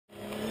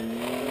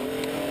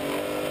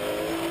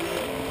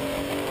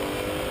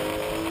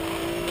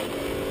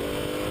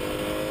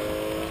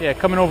yeah,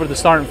 coming over the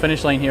start and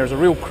finish line here is a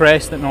real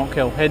crest at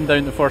Knockhill, heading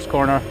down the first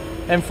corner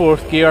in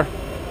fourth gear,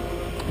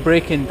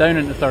 braking down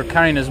into third,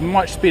 carrying as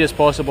much speed as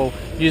possible,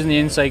 using the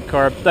inside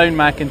curb, down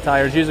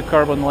McIntyre's, use a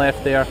curb on the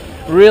left there.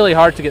 Really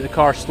hard to get the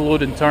car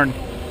slowed and turn,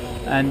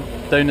 and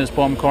down this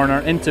bottom corner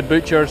into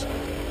Butcher's.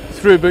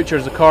 Through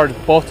Butcher's, the car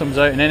bottoms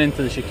out and then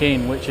into the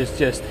chicane, which is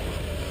just,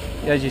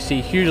 as you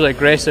see, hugely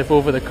aggressive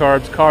over the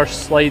curbs, car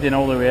sliding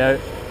all the way out,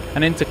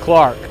 and into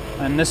Clark.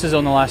 And this is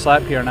on the last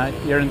lap here,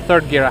 and you're in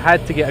third gear. I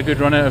had to get a good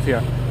run out of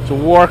here, so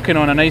working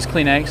on a nice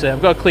clean exit.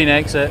 I've got a clean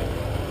exit.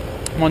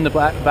 I'm on the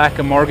back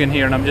of Morgan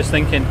here, and I'm just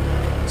thinking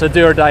it's a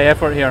do or die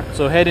effort here.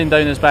 So heading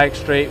down this back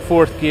straight,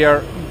 fourth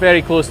gear,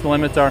 very close to the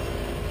limiter,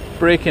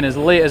 braking as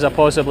late as I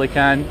possibly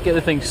can, get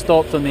the thing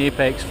stopped on the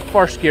apex,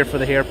 first gear for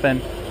the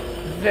hairpin.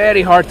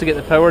 Very hard to get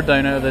the power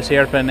down out of this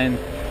hairpin and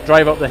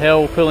drive up the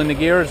hill, pulling the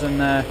gears, and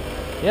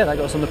yeah, that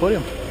got us on the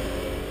podium.